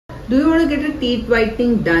Do you want to get a teeth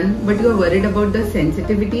whitening done but you are worried about the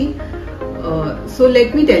sensitivity? So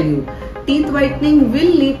let me tell you, teeth whitening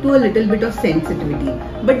will lead to a little bit of sensitivity,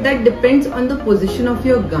 but that depends on the position of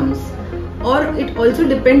your gums, or it also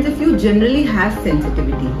depends if you generally have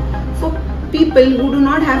sensitivity. For people who do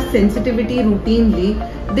not have sensitivity routinely,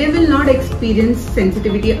 they will not experience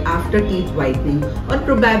sensitivity after teeth whitening, or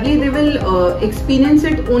probably they will experience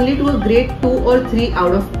it only to a grade 2 or 3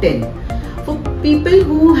 out of 10. For people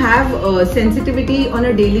who have sensitivity on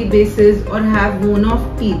a daily basis or have worn off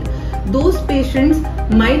teeth, those patients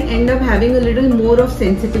might end up having a little more of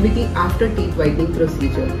sensitivity after teeth whitening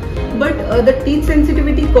procedure. But the teeth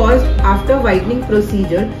sensitivity caused after whitening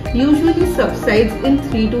procedure usually subsides in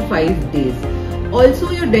 3 to 5 days. Also,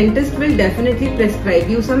 your dentist will definitely prescribe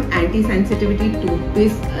you some anti-sensitivity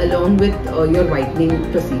toothpaste along with your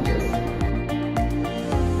whitening procedures.